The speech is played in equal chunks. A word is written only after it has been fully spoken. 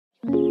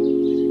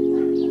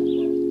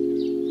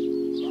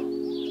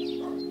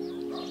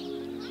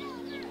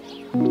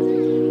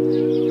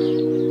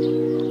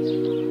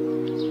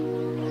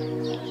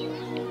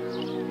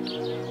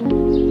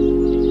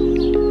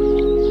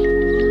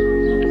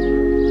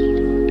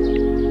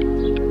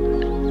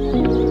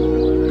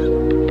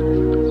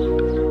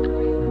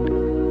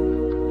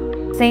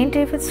St.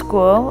 David's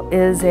School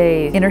is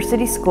a inner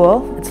city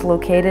school. It's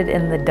located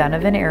in the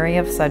Donovan area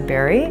of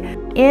Sudbury.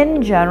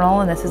 In general,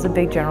 and this is a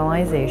big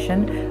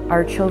generalization,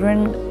 our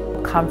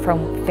children come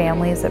from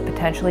families that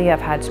potentially have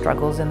had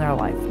struggles in their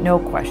life, no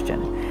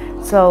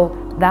question.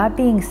 So that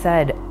being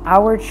said,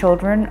 our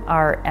children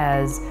are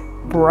as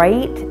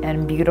bright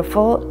and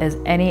beautiful as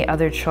any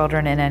other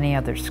children in any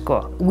other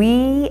school.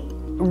 We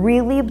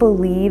really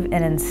believe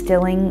in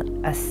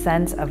instilling a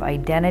sense of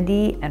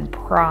identity and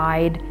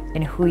pride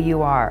in who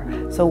you are.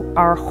 So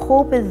our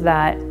hope is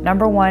that,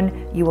 number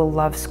one, you will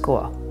love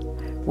school.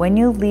 When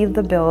you leave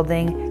the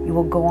building, you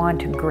will go on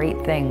to great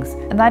things.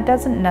 And that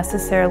doesn't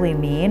necessarily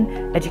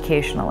mean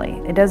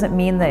educationally. It doesn't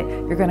mean that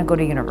you're going to go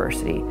to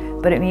university,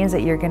 but it means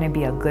that you're going to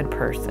be a good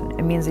person.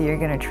 It means that you're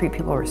going to treat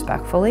people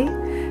respectfully.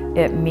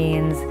 It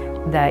means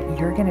that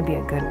you're going to be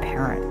a good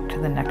parent to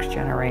the next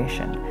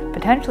generation.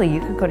 Potentially, you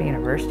could go to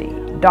university.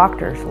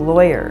 Doctors,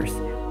 lawyers,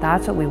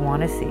 that's what we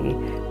want to see,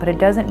 but it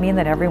doesn't mean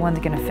that everyone's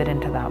going to fit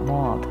into that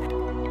mold.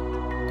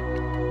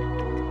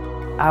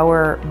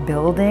 Our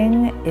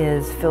building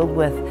is filled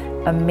with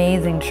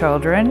amazing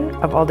children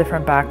of all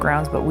different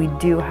backgrounds, but we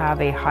do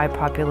have a high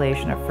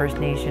population of First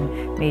Nation,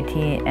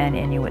 Métis, and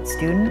Inuit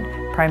students.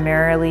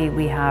 Primarily,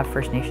 we have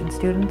First Nation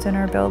students in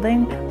our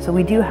building, so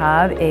we do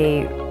have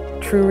a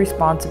true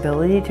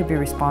responsibility to be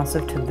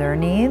responsive to their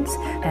needs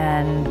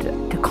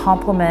and to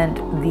complement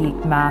the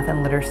math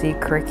and literacy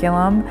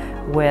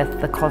curriculum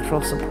with the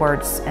cultural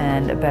supports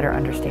and a better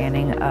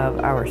understanding of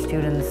our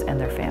students and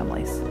their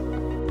families.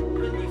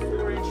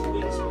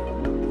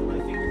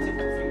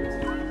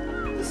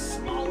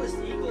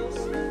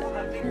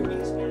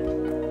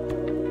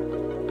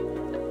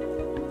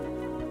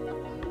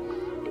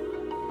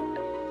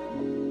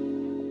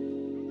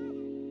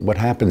 What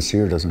happens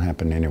here doesn't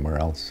happen anywhere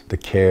else. The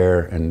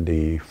care and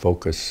the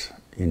focus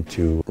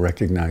into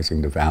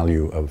recognizing the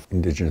value of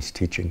Indigenous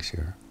teachings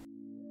here.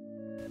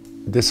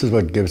 This is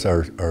what gives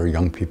our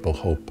young people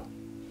hope,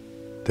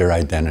 their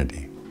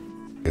identity.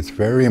 It's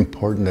very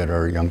important that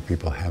our young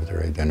people have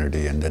their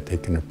identity and that they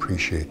can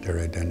appreciate their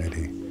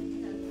identity.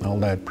 All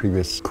that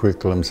previous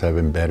curriculums have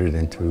embedded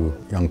into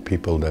young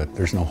people that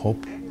there's no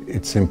hope.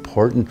 It's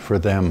important for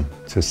them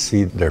to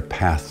see their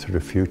path to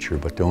the future,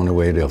 but the only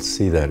way they'll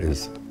see that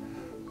is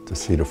to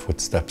see the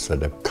footsteps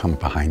that have come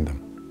behind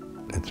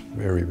them. It's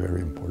very,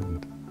 very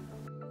important.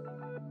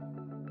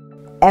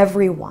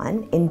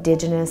 Everyone,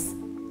 Indigenous,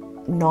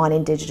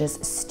 non-Indigenous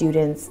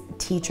students,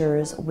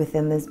 teachers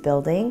within this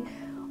building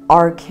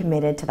are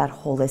committed to that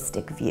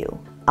holistic view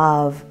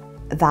of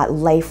that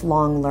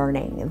lifelong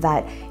learning,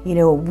 that, you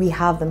know, we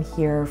have them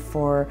here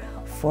for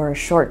a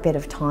short bit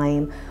of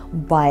time,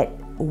 but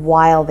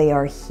while they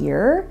are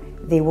here,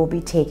 they will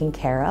be taken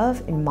care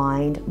of in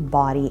mind,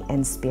 body,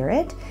 and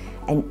spirit.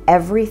 And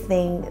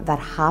everything that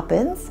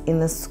happens in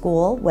the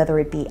school, whether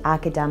it be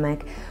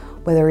academic,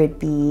 whether it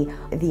be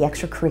the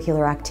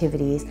extracurricular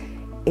activities,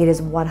 it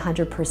is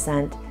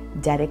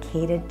 100%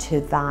 dedicated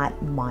to that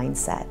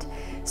mindset.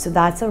 So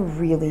that's a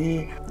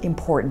really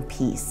important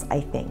piece,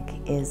 I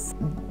think, is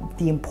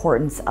the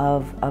importance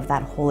of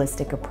that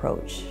holistic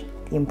approach,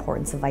 the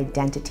importance of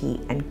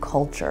identity and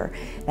culture,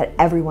 that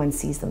everyone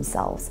sees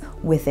themselves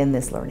within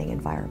this learning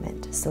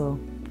environment. So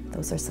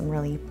those are some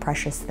really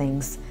precious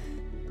things.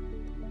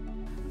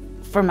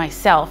 For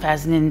myself,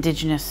 as an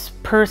Indigenous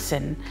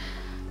person,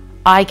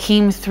 I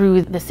came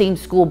through the same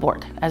school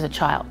board as a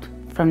child,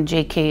 from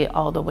JK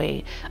all the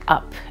way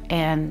up.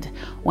 And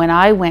when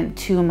I went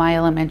to my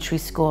elementary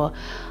school,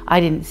 I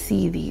didn't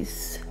see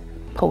these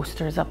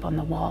posters up on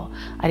the wall.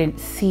 I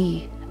didn't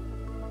see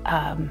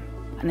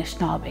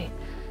Anishinaabe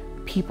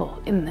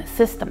people in the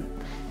system.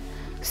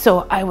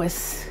 So I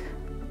was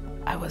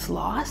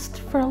lost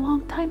for a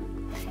long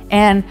time.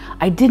 And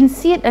I didn't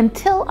see it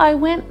until I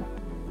went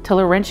to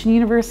Laurentian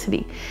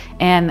University.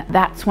 And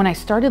that's when I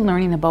started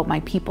learning about my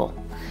people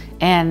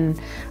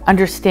and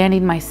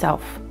understanding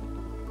myself.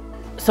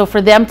 So for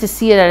them to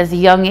see it at a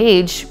young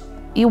age,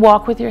 you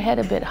walk with your head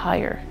a bit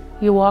higher.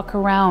 You walk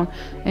around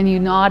and you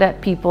nod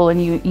at people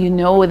and you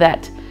know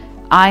that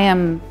I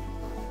am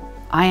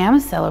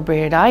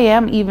celebrated, I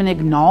am even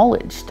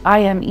acknowledged, I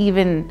am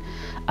even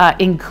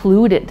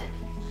included.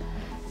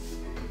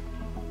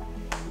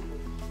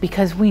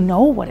 Because we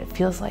know what it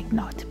feels like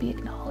not to be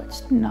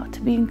acknowledged, not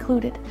to be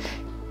included.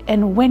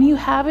 And when you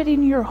have it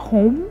in your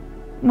home,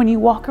 when you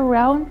walk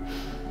around,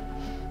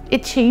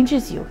 it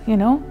changes you, you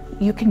know?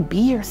 You can be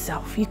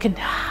yourself. You can,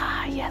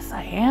 yes,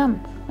 I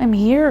am. I'm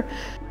here.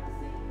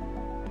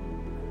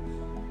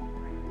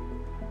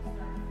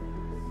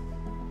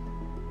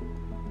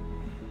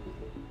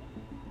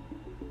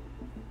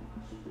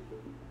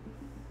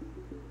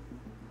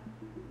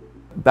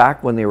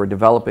 Back when they were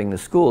developing the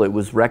school, it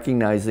was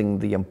recognizing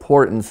the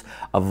importance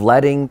of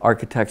letting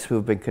architects who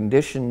have been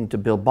conditioned to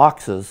build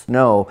boxes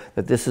know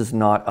that this is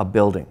not a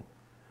building.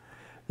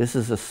 This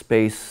is a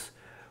space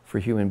for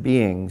human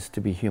beings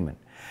to be human.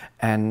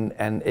 And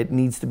it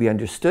needs to be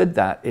understood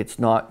that it's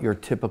not your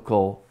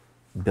typical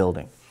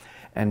building.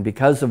 And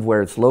because of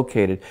where it's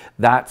located,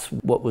 that's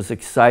what was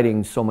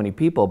exciting so many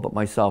people, but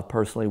myself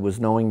personally, was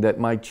knowing that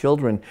my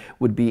children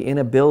would be in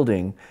a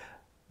building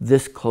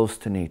this close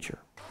to nature.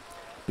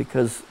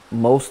 Because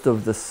most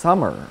of the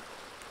summer,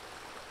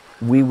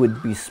 we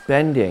would be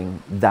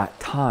spending that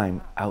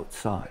time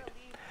outside.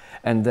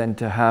 And then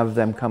to have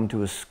them come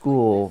to a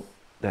school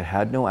that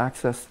had no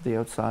access to the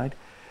outside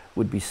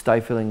would be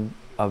stifling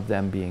of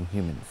them being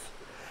humans.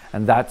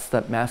 And that's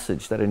that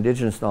message, that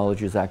Indigenous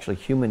knowledge is actually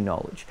human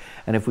knowledge.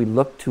 And if we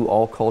look to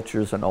all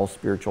cultures and all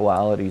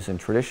spiritualities and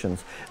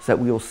traditions, is that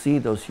we will see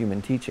those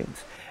human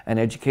teachings. And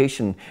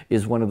education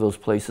is one of those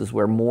places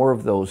where more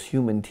of those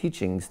human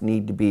teachings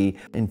need to be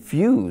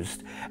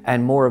infused,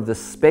 and more of the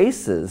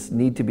spaces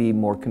need to be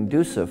more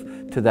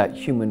conducive to that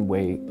human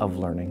way of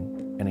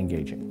learning and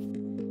engaging.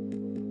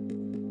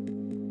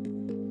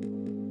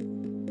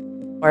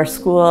 Our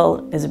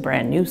school is a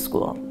brand new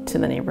school to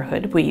the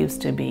neighborhood. We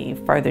used to be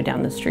farther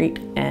down the street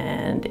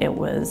and it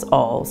was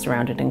all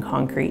surrounded in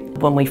concrete.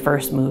 When we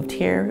first moved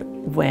here,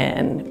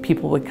 when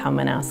people would come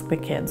and ask the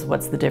kids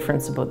what's the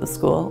difference about the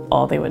school,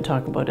 all they would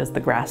talk about is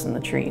the grass and the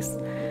trees.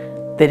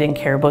 They didn't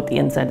care about the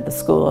inside of the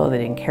school, they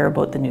didn't care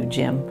about the new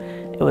gym.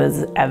 It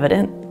was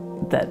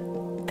evident that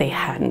they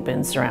hadn't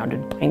been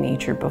surrounded by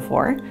nature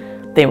before.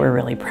 They were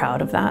really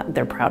proud of that.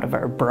 They're proud of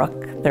our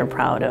brook. They're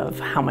proud of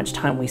how much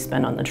time we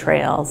spend on the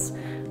trails.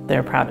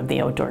 They're proud of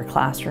the outdoor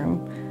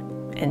classroom.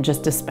 And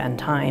just to spend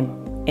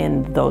time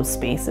in those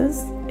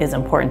spaces is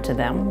important to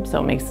them, so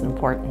it makes it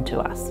important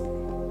to us.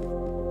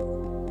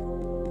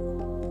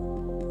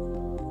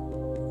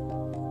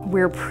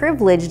 We're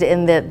privileged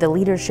in that the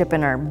leadership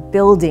in our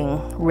building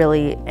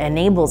really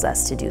enables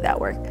us to do that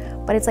work.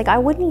 But it's like, I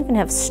wouldn't even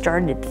have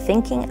started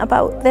thinking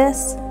about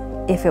this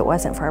if it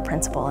wasn't for our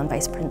principal and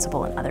vice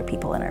principal and other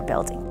people in our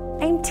building.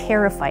 I'm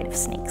terrified of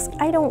snakes.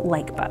 I don't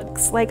like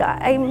bugs. Like,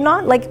 I'm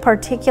not like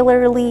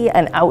particularly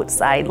an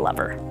outside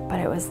lover. But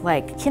it was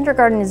like,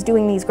 kindergarten is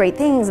doing these great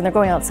things and they're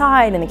going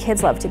outside and the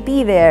kids love to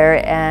be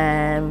there,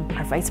 and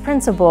our vice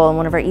principal and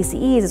one of our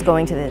ECEs is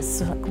going to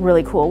this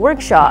really cool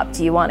workshop.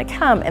 Do you want to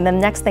come? And then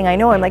next thing I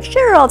know, I'm like,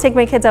 sure, I'll take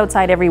my kids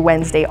outside every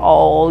Wednesday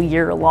all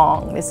year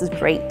long. This is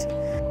great.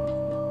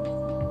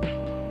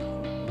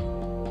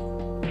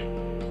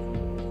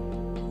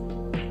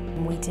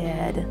 We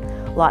did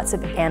lots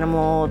of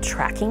animal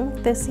tracking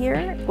this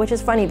year, which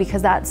is funny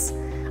because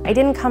I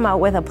didn't come out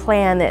with a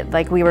plan that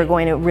like we were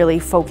going to really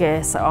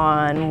focus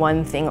on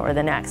one thing or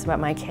the next, but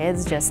my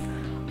kids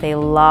they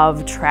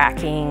love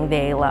tracking,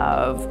 they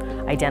love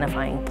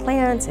identifying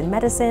plants and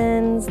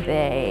medicines,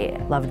 they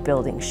loved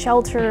building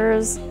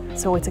shelters.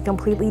 So it's a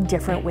completely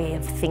different way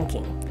of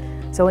thinking.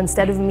 So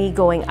instead of me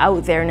going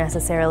out there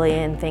necessarily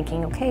and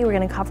thinking, okay, we're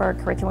gonna cover our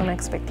curriculum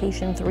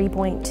expectation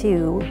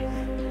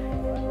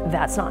 3.2,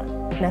 that's not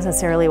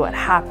necessarily what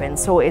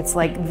happens. So it's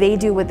like they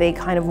do what they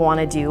kind of want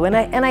to do, and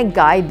I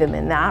guide them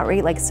in that,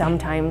 right? Like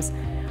sometimes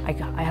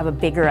I have a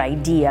bigger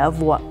idea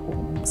of what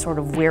sort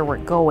of where we're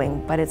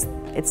going, but it's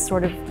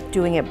sort of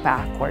doing it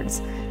backwards.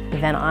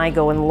 Then I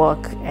go and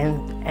look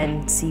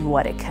and see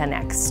what it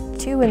connects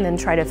to, and then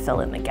try to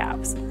fill in the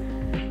gaps.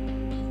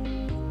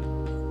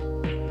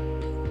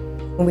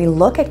 When we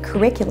look at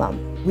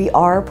curriculum, we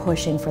are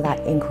pushing for that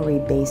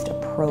inquiry-based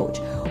approach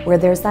where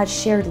there's that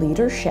shared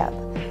leadership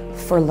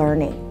for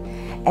learning.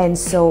 And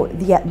so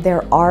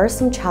there are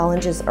some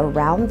challenges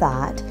around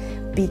that,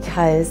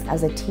 because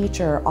as a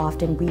teacher,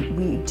 often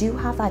we do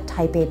have that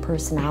type A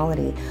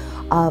personality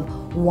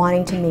of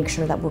wanting to make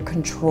sure that we're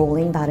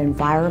controlling that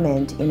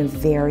environment in a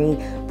very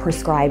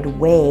prescribed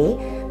way,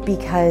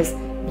 because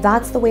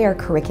that's the way our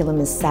curriculum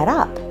is set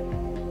up.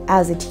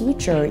 As a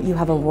teacher, you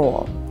have a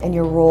role, and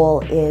your role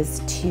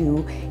is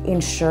to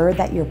ensure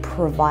that you're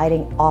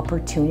providing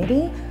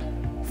opportunity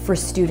for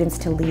students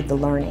to lead the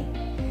learning.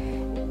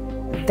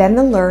 Then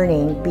the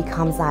learning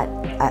becomes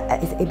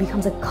it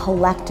becomes a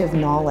collective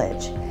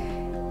knowledge.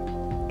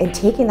 And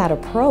taking that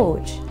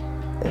approach,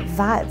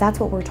 that's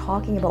what we're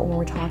talking about when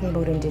we're talking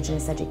about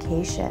Indigenous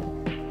education.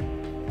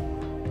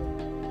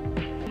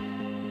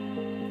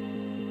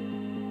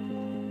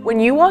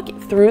 When you walk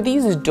through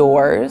these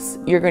doors,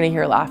 you're going to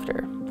hear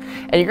laughter.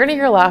 And you're going to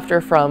hear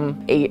laughter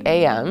from 8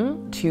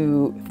 a.m.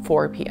 to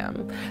 4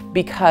 p.m.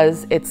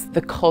 because it's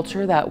the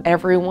culture that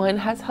everyone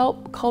has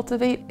helped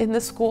cultivate in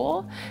the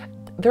school.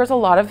 There's a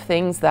lot of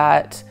things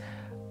that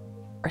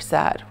are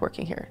sad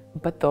working here,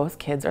 but those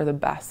kids are the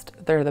best.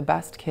 They're the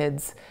best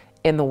kids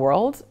in the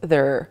world.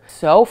 They're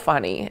so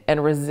funny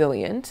and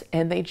resilient,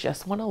 and they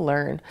just want to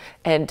learn.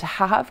 And to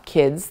have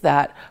kids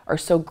that are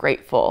so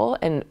grateful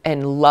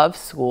and love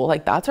school,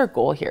 like that's our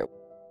goal here.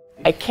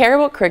 I care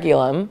about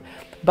curriculum,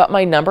 but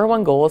my number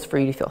one goal is for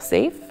you to feel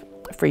safe,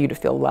 for you to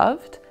feel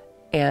loved,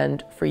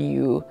 and for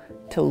you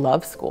to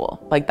love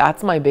school. Like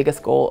that's my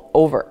biggest goal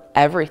over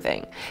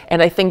everything.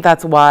 And I think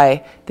that's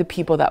why the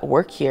people that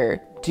work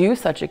here do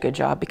such a good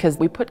job, because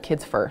we put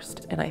kids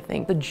first. And I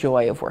think the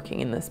joy of working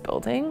in this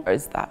building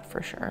is that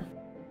for sure.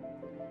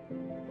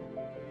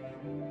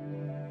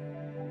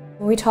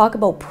 When we talk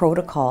about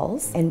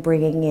protocols and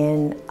bringing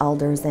in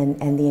elders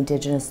and the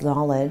Indigenous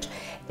knowledge,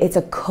 it's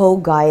a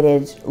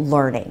co-guided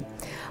learning.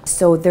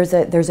 So there's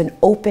an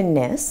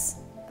openness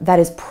that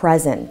is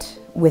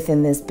present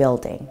within this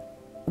building.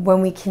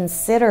 When we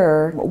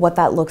consider what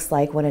that looks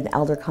like when an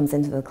elder comes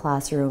into the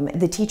classroom,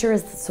 the teacher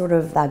is sort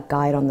of that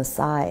guide on the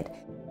side.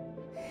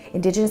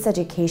 Indigenous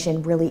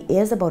education really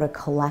is about a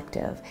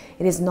collective.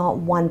 It is not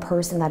one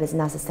person that is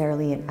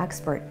necessarily an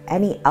expert.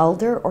 Any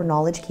elder or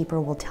knowledge keeper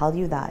will tell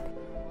you that.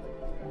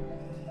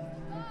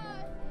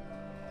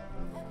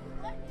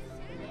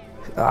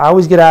 I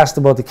always get asked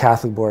about the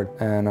Catholic board,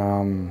 and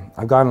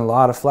I've gotten a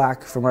lot of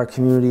flack from our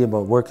community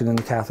about working in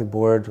the Catholic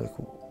board. Like,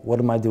 what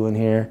am I doing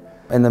here?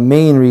 And the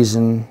main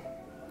reason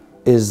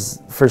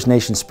is First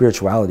Nation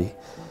spirituality.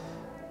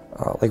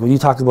 Like when you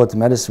talk about the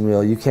medicine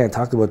wheel, you can't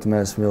talk about the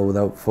medicine wheel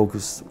without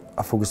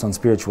a focus on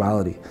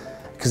spirituality.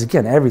 Because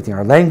again, everything,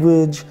 our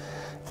language,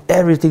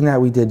 everything that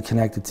we did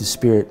connected to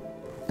spirit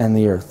and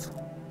the earth,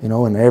 you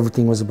know, and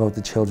everything was about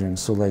the children.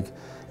 So like,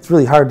 it's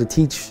really hard to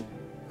teach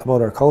about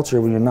our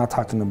culture when you're not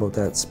talking about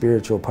that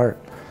spiritual part.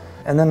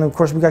 And then of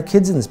course we got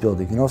kids in this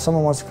building. You know, if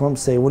someone wants to come up and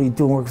say, what are you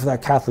doing working for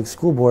that Catholic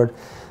school board?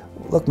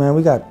 Look man,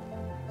 we got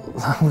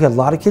a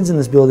lot of kids in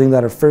this building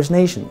that are First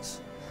Nations,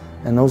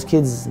 and those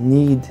kids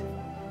need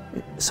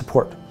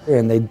support.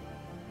 And they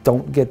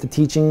don't get the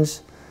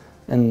teachings,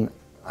 and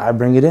I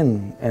bring it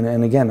in.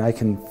 And again, I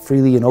can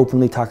freely and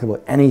openly talk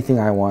about anything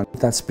I want.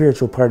 That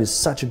spiritual part is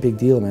such a big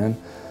deal, man.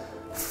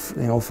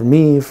 You know, for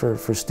me, for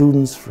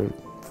students, for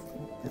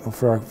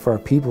our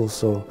people,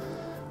 so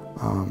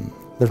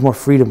there's more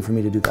freedom for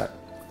me to do that,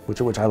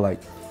 which I like.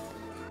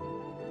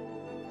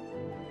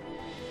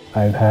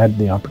 I've had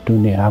the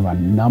opportunity to have a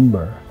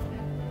number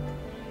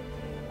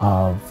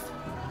of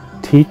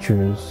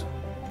teachers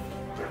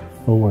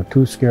who were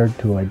too scared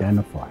to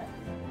identify.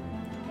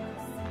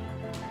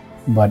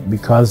 But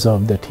because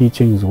of the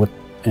teachings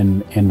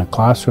in the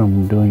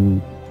classroom,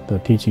 doing the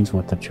teachings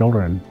with the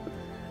children,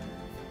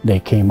 they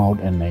came out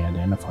and they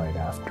identified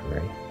after,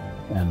 right?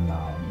 And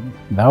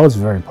that was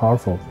very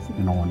powerful,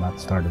 you know, when that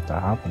started to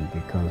happen,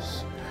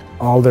 because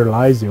all their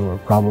lives they were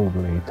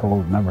probably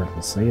told never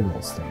to say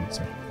those things,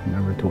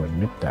 never to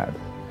admit that,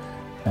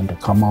 and to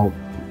come out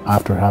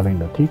after having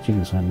the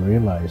teachings and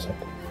realize that,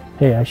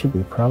 hey, I should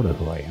be proud of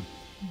who I am,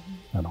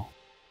 you know.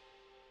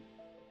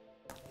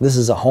 This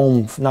is a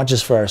home not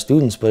just for our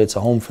students, but it's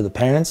a home for the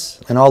parents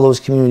and all those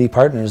community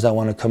partners that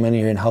want to come in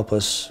here and help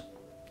us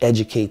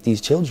educate these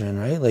children,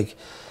 right? Like,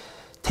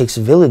 it takes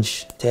a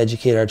village to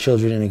educate our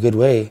children in a good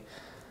way.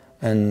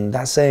 And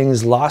that saying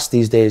is lost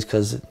these days,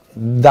 because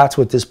that's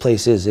what this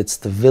place is. It's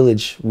the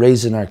village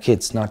raising our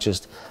kids, not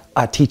just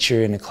a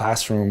teacher in a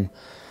classroom.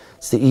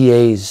 It's the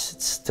EAs,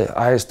 it's the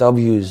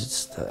ISWs,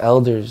 it's the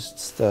elders,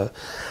 it's the,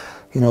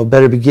 you know,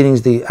 Better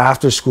Beginnings, the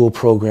after-school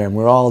program.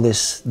 We're all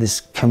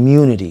this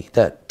community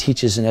that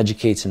teaches and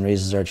educates and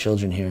raises our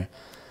children here.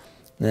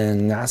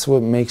 And that's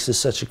what makes this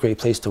such a great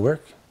place to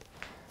work.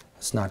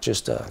 It's not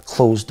just a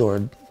closed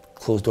door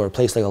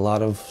place like a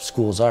lot of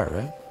schools are,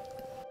 right?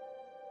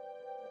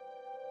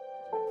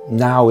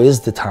 Now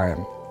is the time.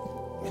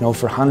 You know,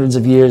 for hundreds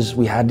of years,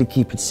 we had to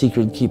keep it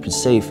secret, keep it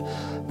safe.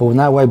 But when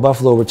that white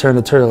buffalo returned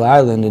to Turtle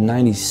Island in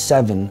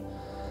 '97,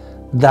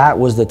 that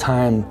was the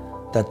time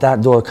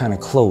that door kind of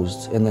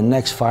closed and the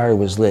next fire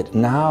was lit.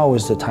 Now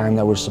is the time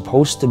that we're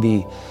supposed to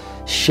be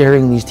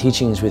sharing these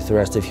teachings with the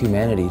rest of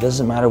humanity. It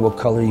doesn't matter what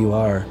color you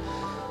are.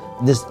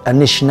 This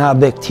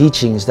Anishinaabeg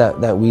teachings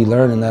that we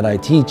learn and that I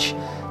teach,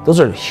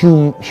 those are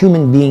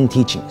human being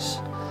teachings.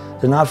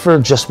 They're not for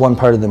just one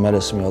part of the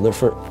medicine wheel, they're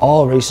for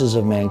all races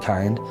of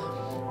mankind.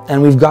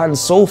 And we've gotten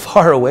so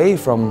far away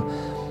from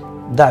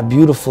that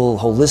beautiful,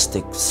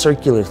 holistic,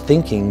 circular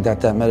thinking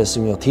that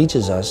medicine wheel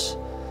teaches us.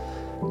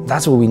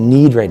 That's what we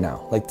need right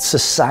now. Like,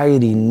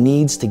 society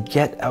needs to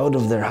get out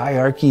of their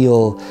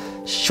hierarchical,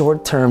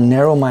 short-term,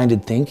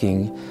 narrow-minded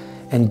thinking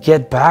and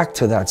get back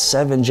to that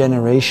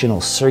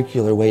 7-generational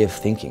circular way of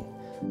thinking.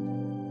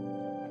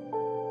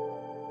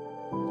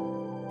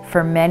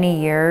 For many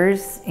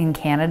years in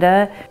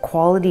Canada,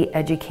 quality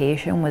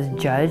education was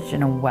judged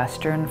in a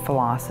Western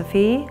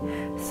philosophy.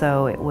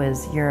 So it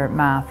was your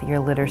math, your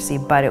literacy,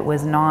 but it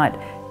was not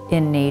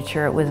in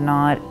nature, it was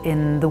not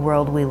in the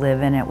world we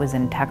live in, it was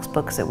in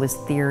textbooks, it was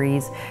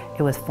theories,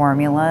 it was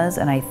formulas.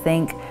 And I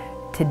think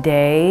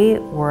today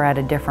we're at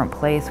a different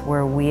place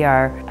where we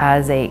are,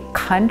 as a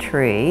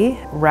country,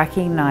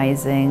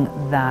 recognizing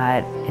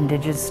that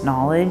Indigenous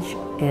knowledge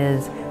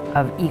is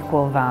of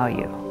equal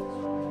value.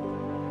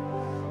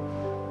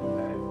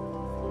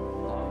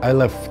 I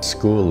left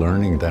school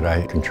learning that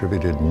I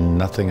contributed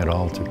nothing at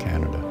all to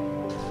Canada.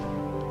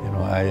 You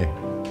know,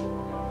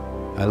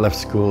 I left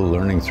school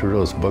learning through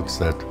those books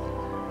that,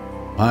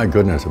 my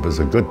goodness, it was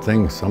a good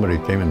thing somebody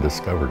came and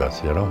discovered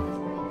us, you know.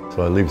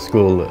 So I leave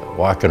school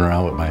walking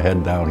around with my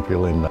head down,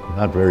 feeling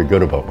not very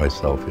good about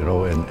myself, you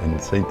know.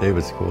 And St.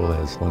 David's School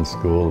has one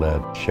school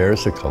that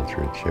shares the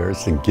culture, it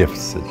shares the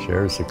gifts, it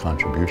shares the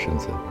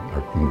contributions that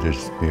our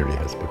Indigenous community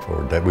has put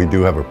forward, that we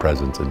do have a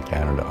presence in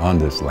Canada on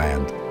this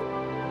land.